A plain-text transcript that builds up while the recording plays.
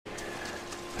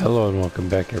Hello and welcome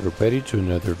back everybody to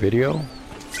another video.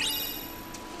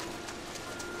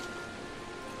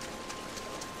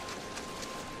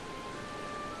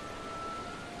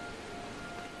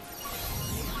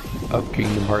 Of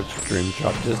Kingdom Hearts Dream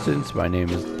Drop Distance. My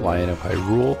name is Lion of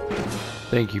Hyrule.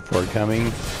 Thank you for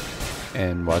coming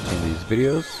and watching these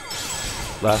videos.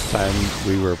 Last time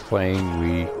we were playing,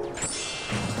 we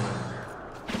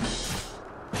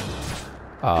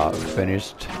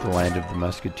finished the Land of the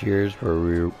Musketeers, where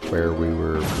we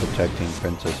were protecting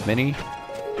Princess Minnie,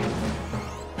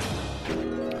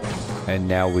 and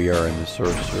now we are in the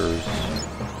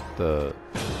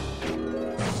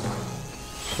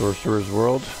Sorcerer's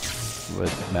World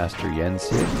with Master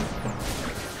Yensid.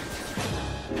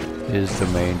 His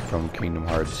domain from Kingdom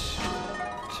Hearts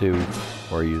 2,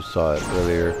 where you saw it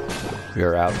earlier. We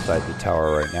are outside the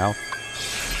tower right now.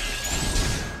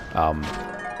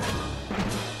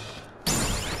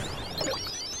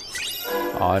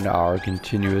 On our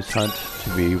continuous hunt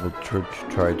to be able to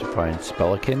try to find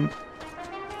Spellikin.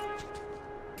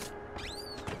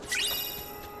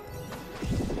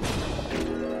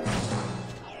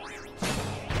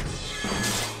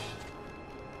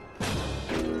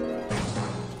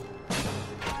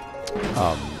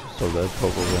 So that's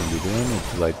what we're going to be doing.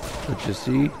 If you like what you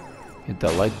see, hit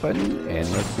that like button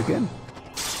and let's begin.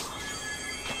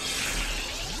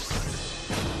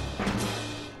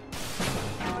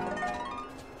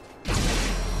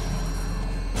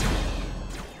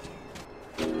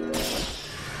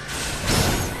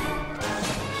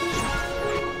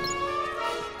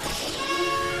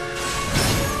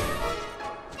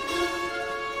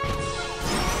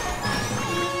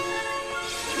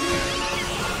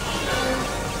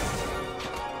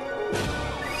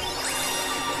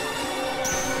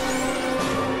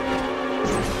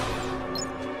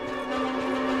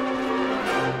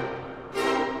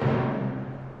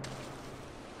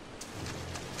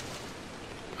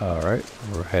 Alright,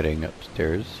 we're heading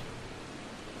upstairs.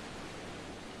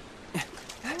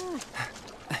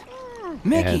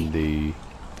 Mickey. And the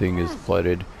thing is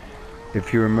flooded.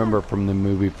 If you remember from the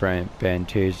movie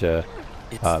Fantasia,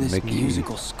 It's this Mickey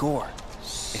musical score.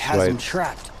 It has him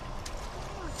trapped.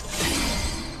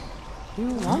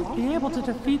 You won't be able to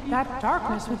defeat that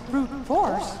darkness with brute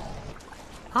force.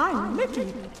 I'm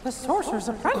Mickey, the Sorcerer's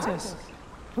Apprentice.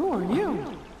 Who are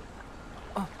you?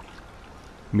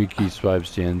 Mickey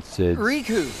swipes Yensid.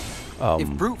 Riku! If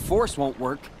brute force won't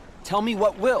work, tell me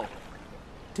what will.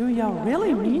 Do you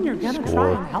really mean you're gonna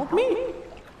try and help me?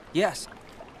 Yes.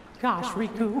 Gosh,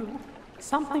 Riku.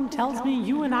 Something tells me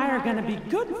you and I are gonna be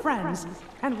good friends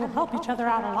and we'll help each other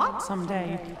out a lot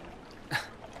someday.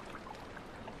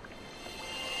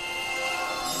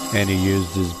 And he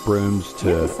used his brooms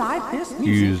to Inside this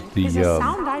use music the is a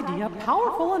sound idea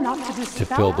powerful enough to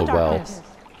dispel fill the well. darkness.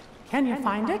 Can you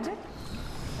find it?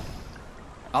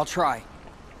 I'll try.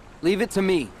 Leave it to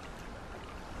me.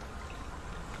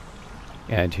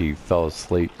 And he fell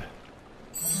asleep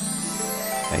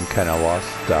and kind of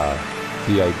lost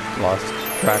lost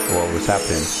track of what was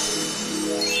happening.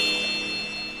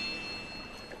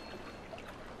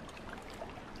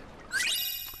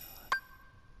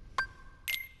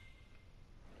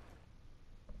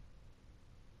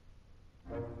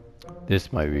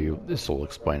 This will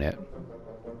explain it.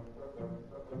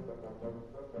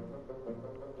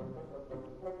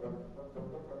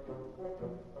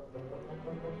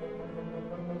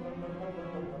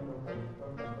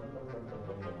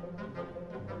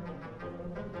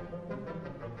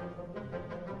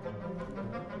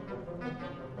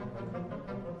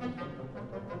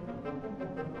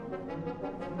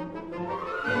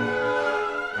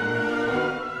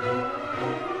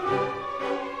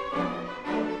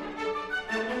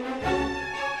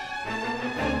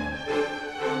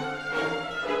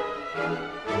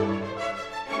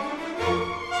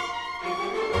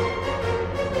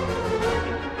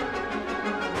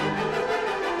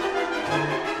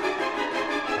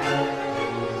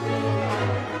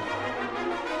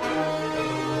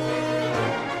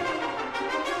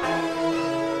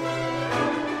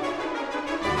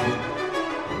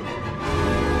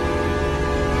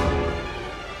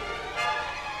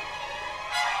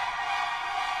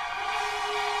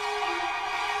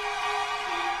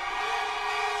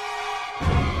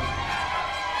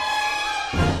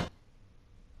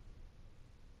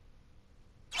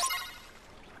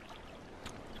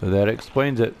 So that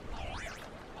explains it.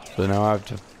 So now I have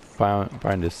to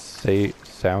find a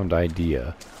sound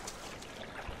idea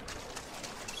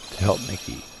to help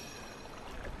Mickey.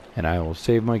 And I will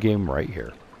save my game right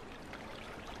here.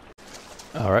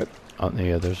 Alright, on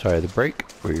the other side of the break,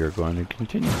 we are going to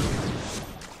continue.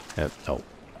 Yep, no.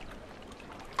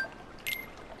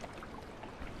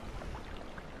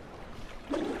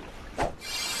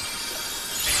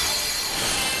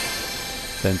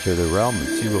 Let's enter the realm and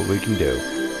see what we can do.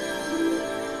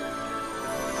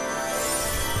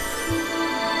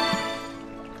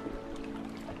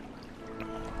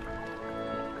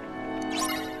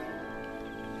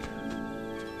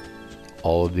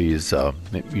 All of these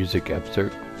music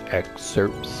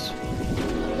excerpts,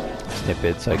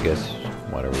 snippets, I guess,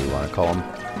 whatever you want to call them,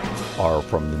 are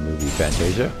from the movie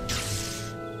Fantasia,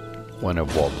 one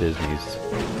of Walt Disney's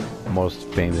most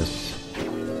famous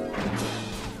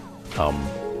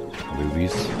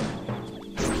movies.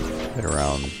 Been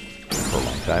around for a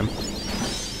long time.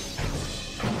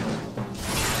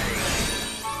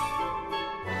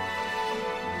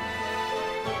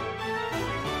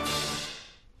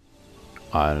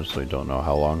 I honestly don't know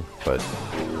how long, but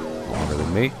longer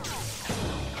than me.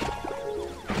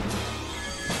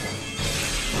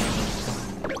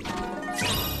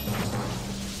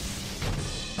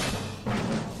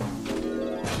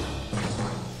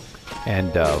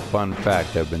 And fun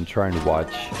fact, I've been trying to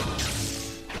watch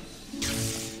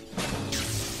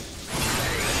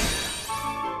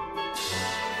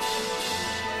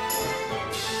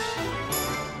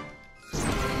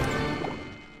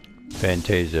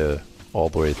Fantasia all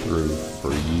the way through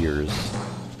for years,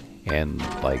 and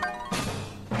like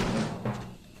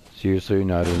seriously,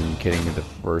 not even kidding, the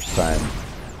first time,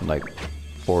 like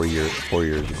 4 years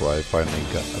ago, I finally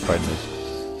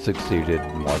succeeded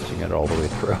in watching it all the way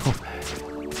through.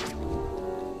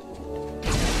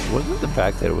 It wasn't the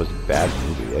fact that it was a bad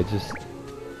movie, I just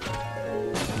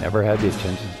never had the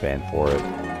attention span for it.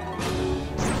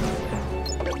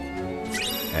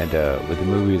 And with a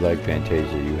movie like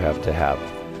Fantasia, you have to have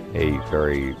a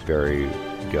very, very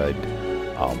good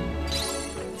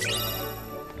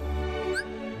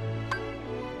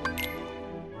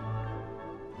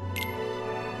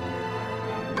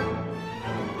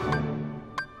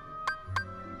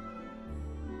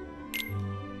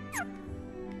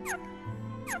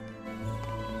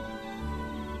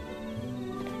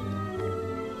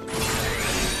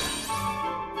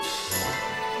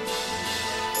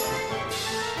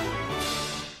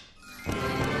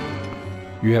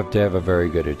you have to have a very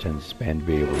good attention span to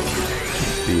be able to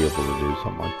do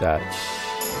something like that.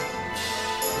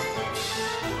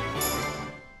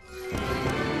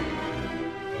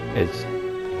 It's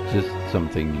just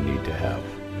something you need to have.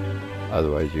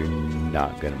 Otherwise, you're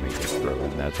not going to make it through,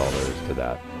 and that's all there is to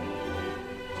that.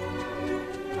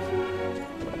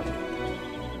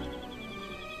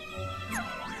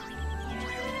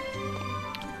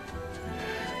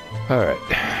 All right.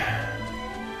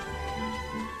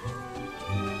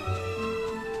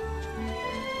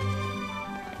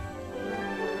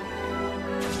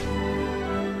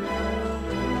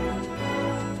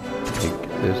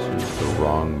 This was the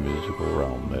wrong musical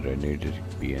realm that I needed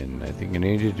to be in. I think I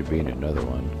needed to be in another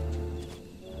one.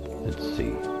 Let's see.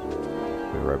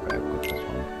 Be right back with this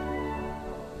one.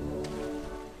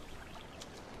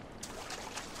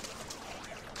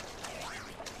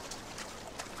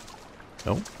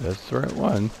 Nope, that's the right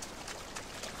one.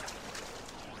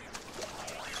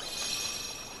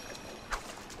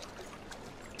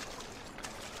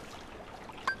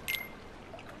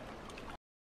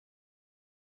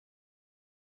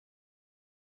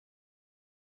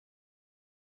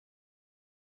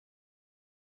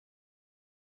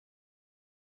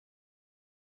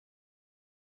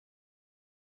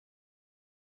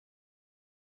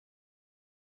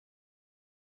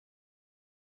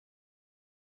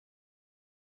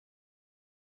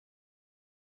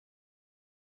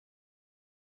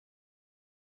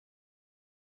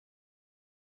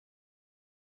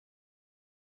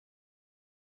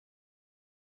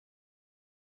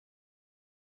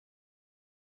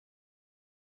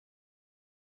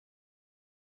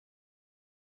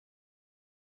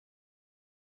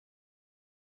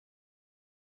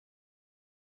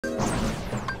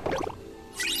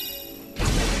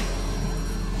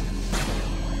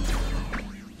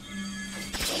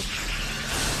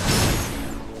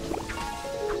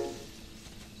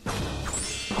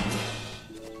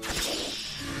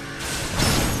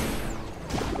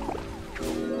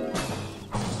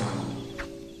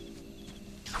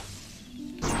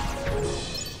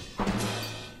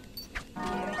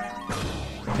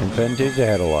 And Fantasia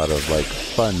had a lot of like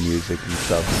fun music and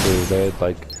stuff too. They had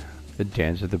like the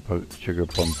Dance of the Sugar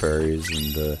Plum Fairies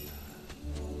and a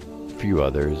few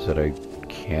others that I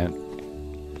can't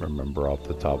remember off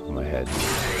the top of my head.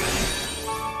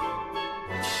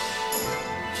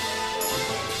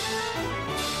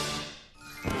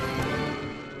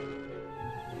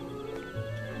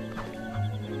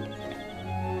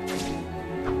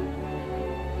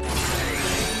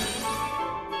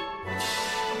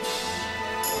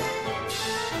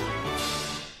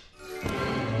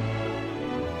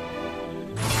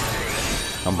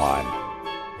 Come on.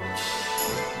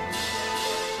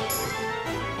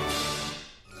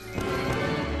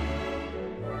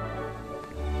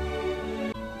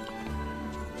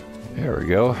 There we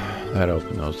go. That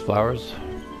opened those flowers.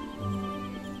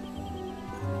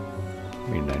 I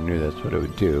mean, I knew that's what it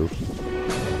would do.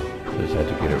 Just had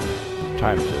to get it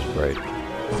timed just right.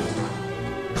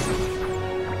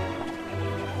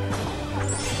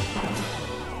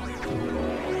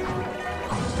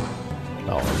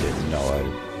 Oh, I didn't know. I had a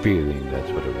feeling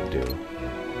that's what it would do.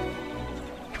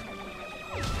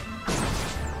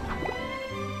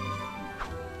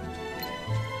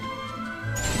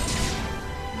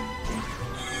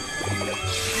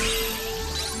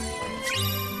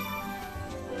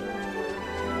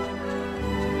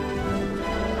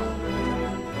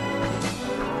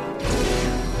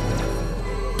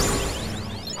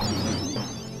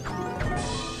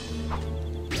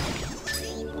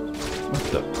 What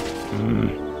the?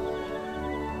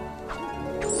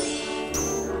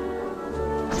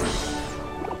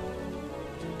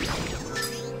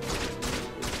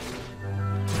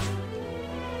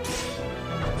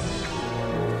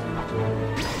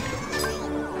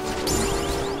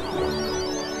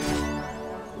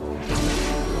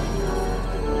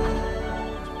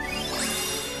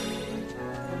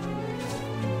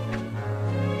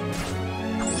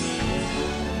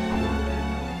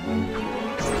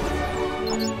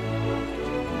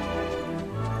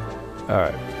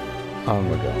 Alright, on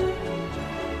we go.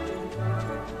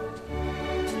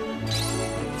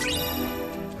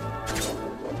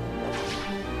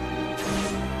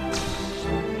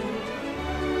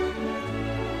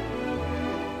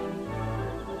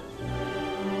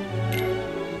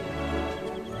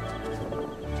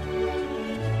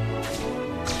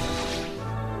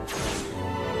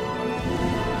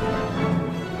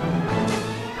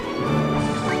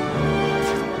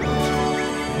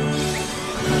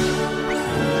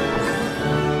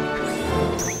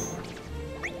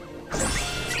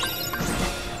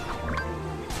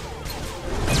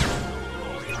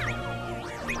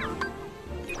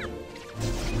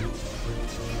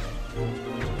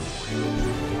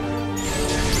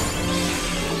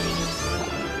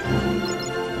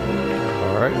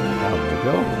 Alright, down we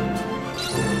go.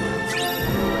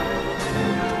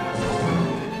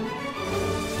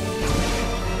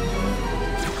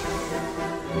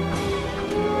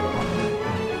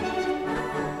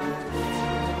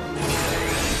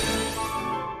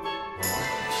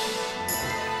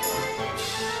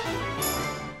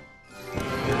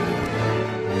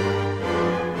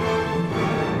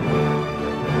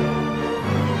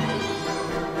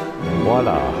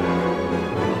 Voila!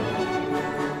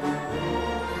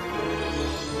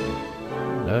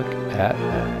 Look at that.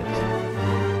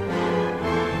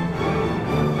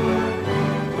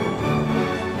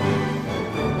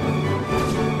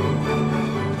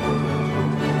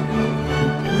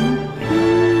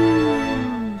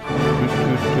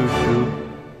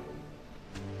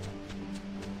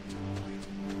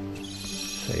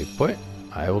 Save point.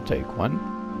 I will take one.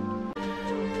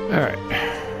 Alright.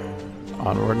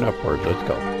 Onward and upward. Let's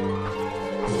go.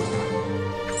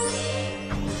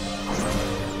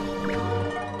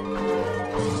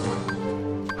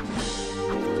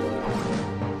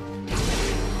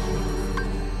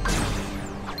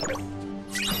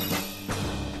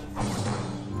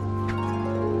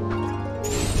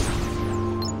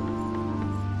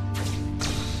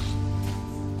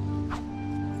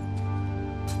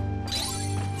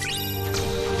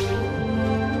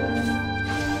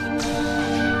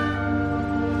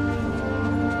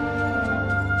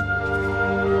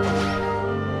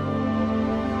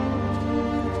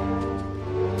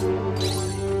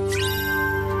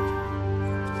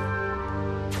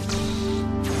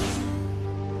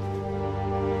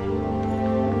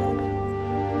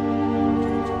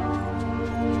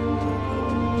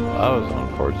 That was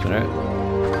unfortunate.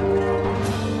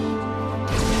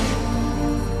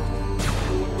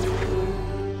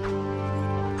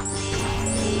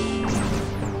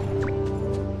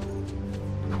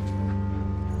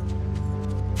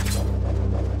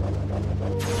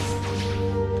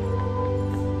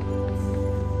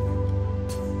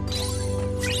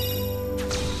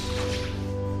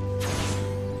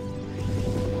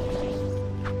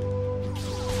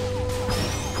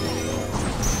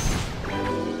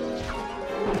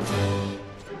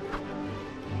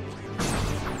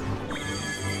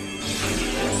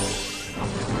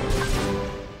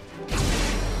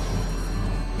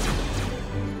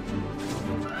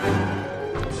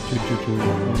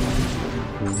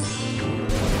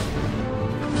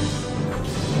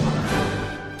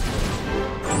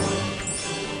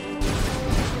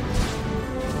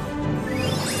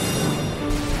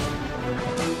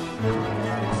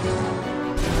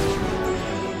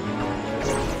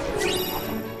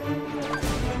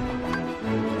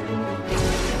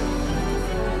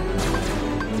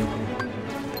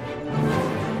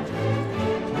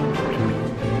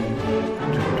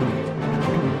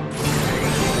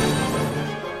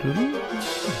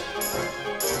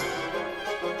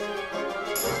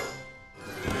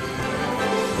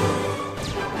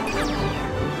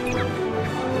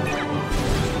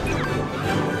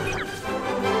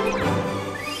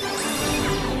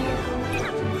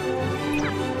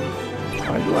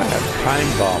 do I have time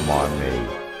bomb on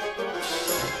me?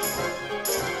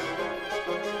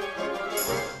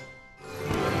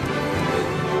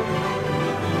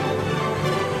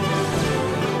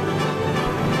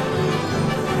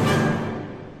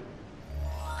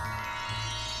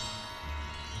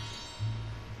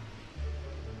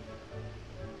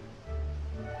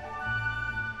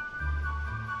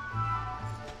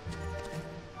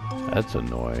 That's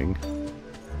annoying.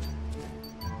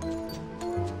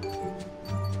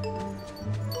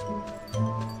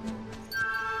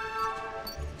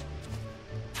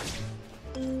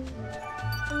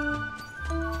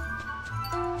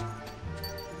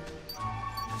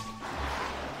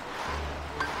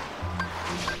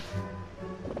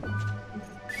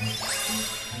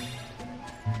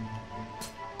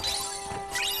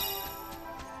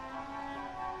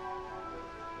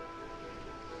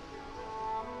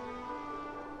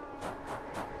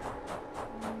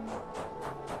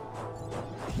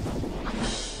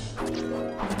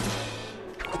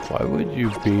 Why would you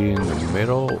be in the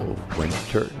middle of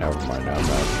winter? Never mind,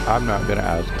 I'm not gonna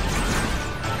ask.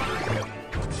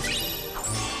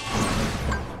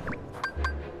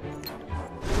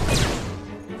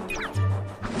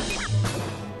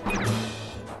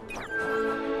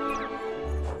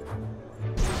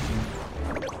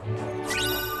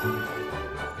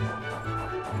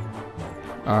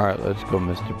 Alright, let's go,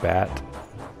 Mr. Bat.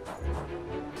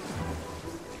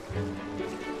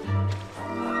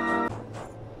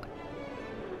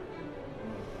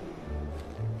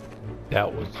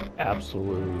 That was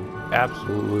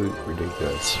absolutely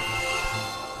ridiculous.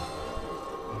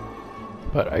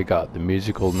 But I got the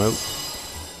musical note,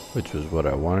 which was what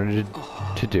I wanted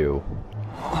to do.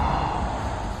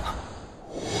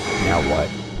 Now what?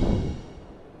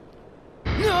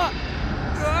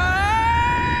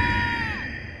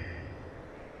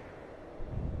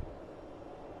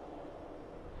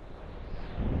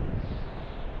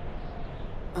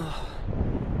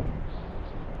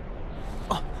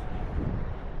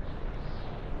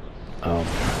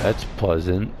 That's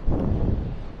pleasant.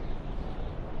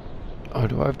 Oh,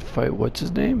 do I have to fight what's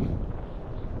his name?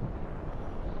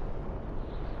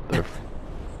 The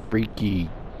freaky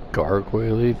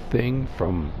gargoyle thing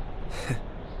from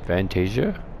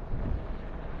Fantasia?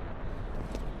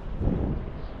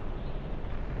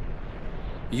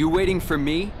 You waiting for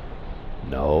me?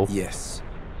 No. Yes.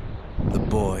 The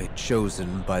boy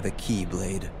chosen by the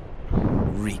Keyblade,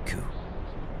 Riku.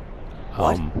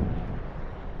 What?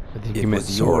 I think It you meant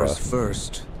was Sora. yours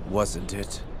first, wasn't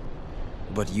it?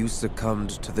 But you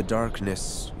succumbed to the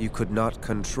darkness you could not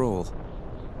control.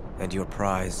 And your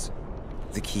prize,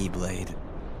 the Keyblade,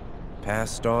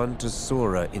 passed on to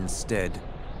Sora instead.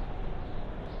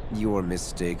 Your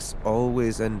mistakes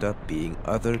always end up being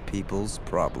other people's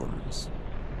problems.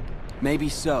 Maybe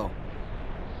so.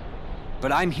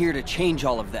 But I'm here to change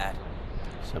all of that.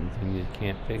 Something you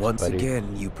can't fix, Once buddy.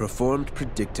 again, you performed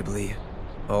predictably,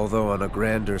 although on a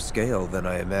grander scale than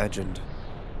I imagined.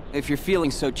 If you're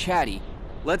feeling so chatty,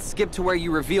 let's skip to where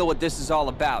you reveal what this is all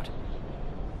about.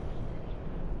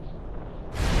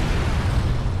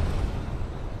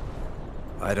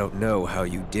 I don't know how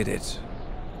you did it,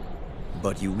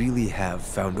 but you really have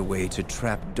found a way to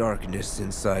trap darkness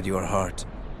inside your heart.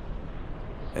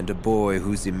 And a boy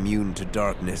who's immune to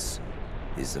darkness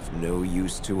is of no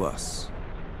use to us.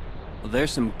 Well,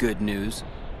 there's some good news.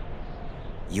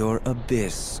 Your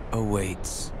abyss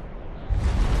awaits.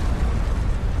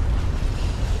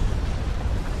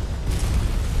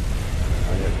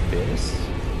 An abyss?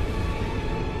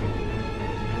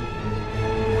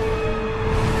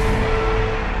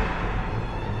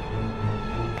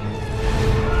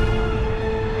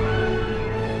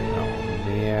 Oh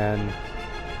man.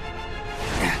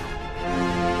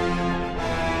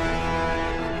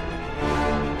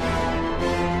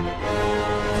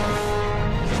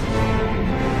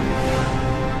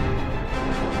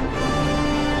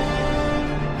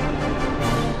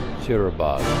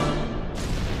 Shirabog.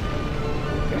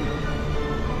 Okay.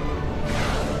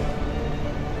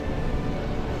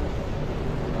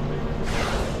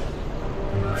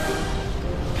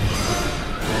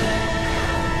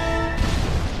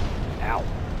 Ow.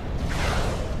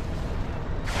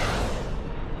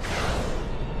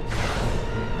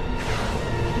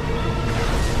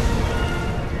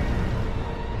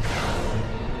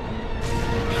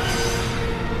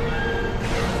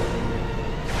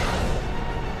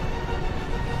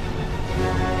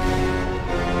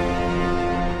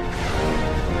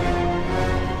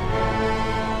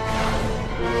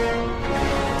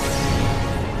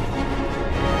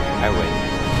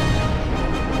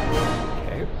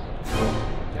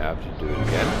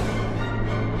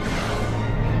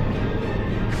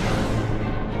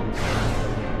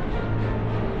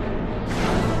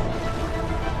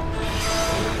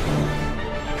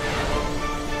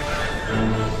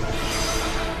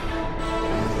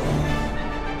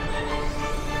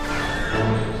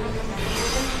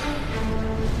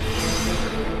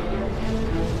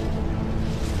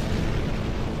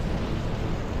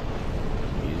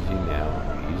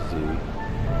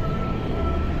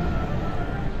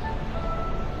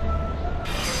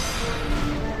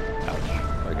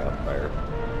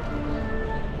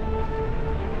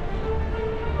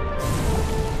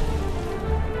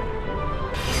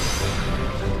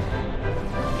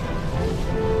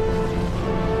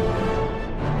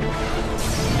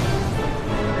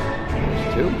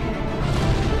 too.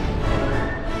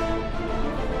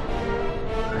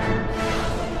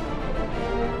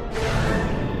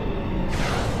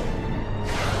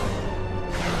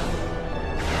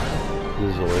 This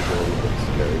is always a little bit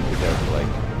scary because,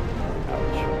 like,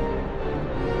 ouch.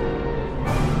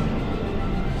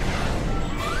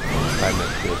 Time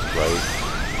it just right.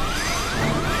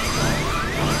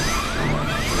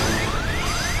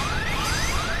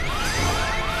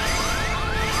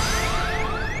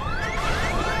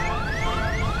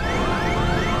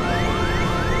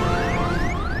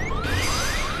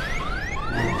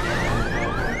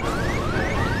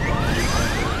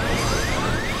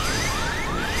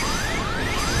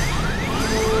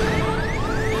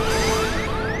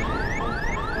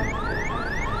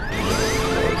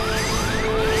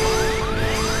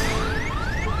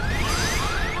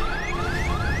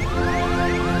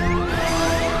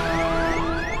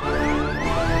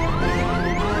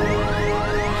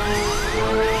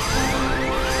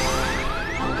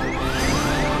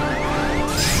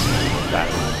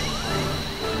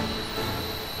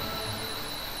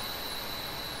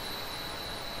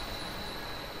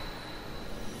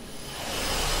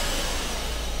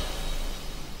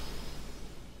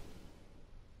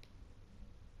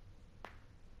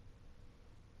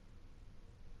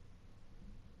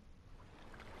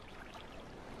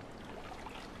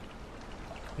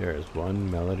 There is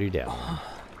one melody down.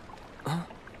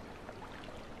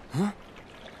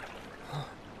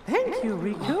 Thank you,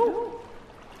 Riku.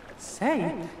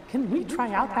 Say, can we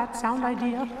try out that sound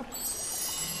idea?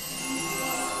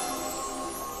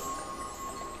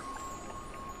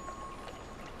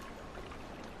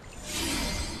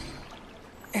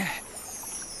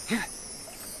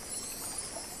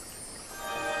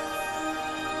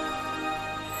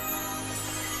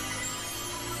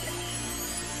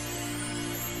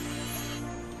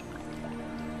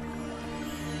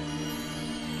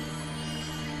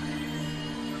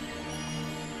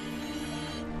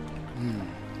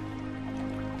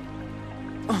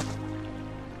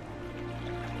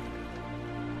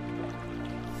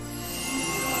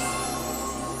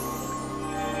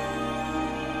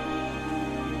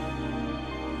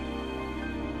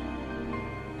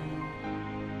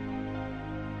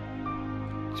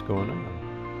 What's going on?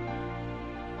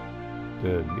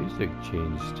 The music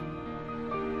changed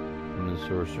from the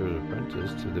Sorcerer's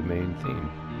Apprentice to the main theme.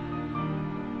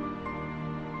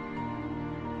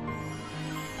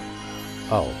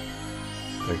 Oh,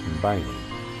 they're combining.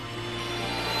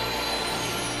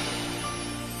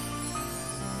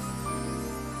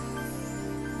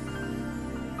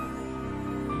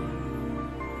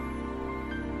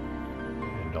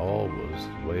 And all was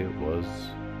the way it was.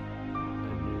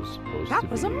 That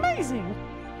was amazing!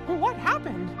 What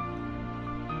happened?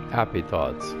 Happy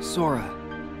thoughts. Sora.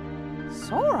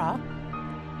 Sora?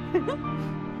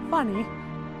 Funny.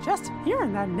 Just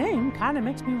hearing that name kind of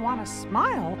makes me want to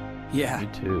smile. Yeah, Me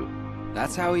too.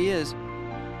 that's how he is.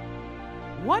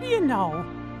 What do you know?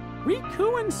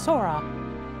 Riku and Sora.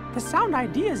 The sound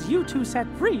ideas you two set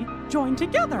free joined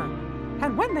together.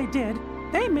 And when they did,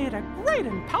 they made a great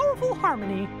and powerful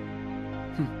harmony.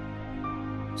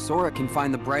 Sora can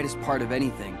find the brightest part of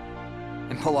anything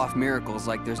and pull off miracles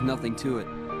like there's nothing to it.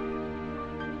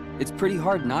 It's pretty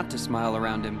hard not to smile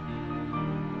around him.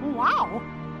 Wow!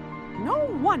 No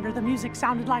wonder the music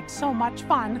sounded like so much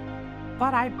fun.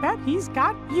 But I bet he's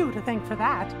got you to thank for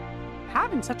that.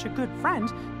 Having such a good friend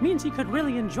means he could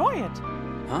really enjoy it.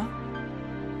 Huh?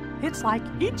 It's like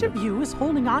each of you is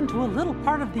holding on to a little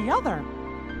part of the other.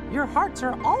 Your hearts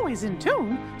are always in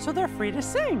tune, so they're free to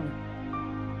sing.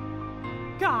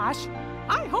 Gosh,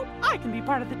 I hope I can be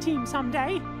part of the team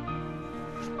someday.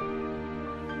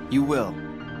 You will.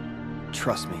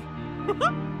 Trust me.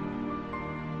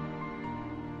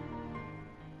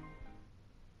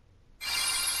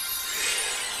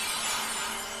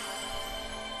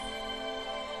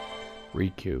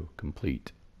 Riku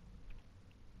complete.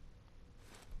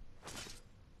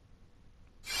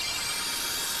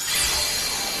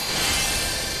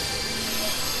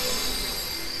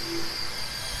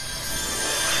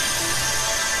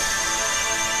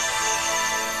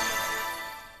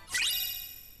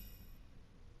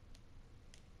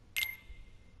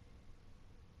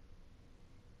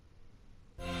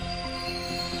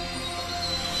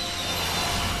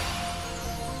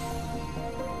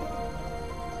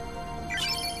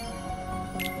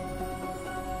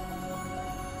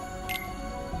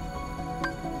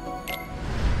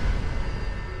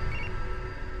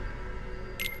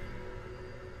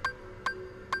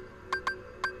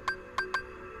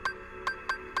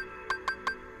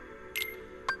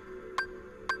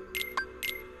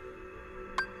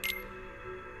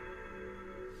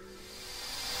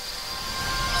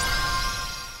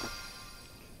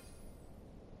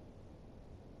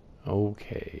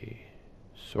 Okay.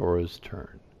 Sora's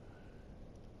turn.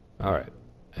 Alright.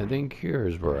 I think here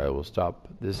is where I will stop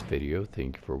this video.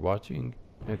 Thank you for watching.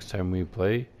 Next time we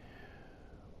play,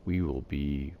 we will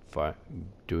be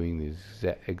doing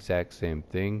the exact same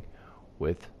thing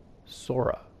with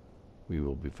Sora. We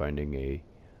will be finding a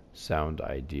sound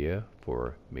idea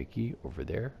for Mickey over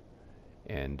there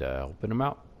and helping him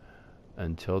out.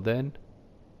 Until then,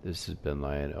 this has been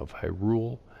Lion of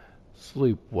Hyrule.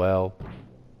 Sleep well,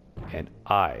 and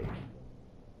I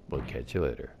will catch you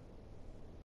later.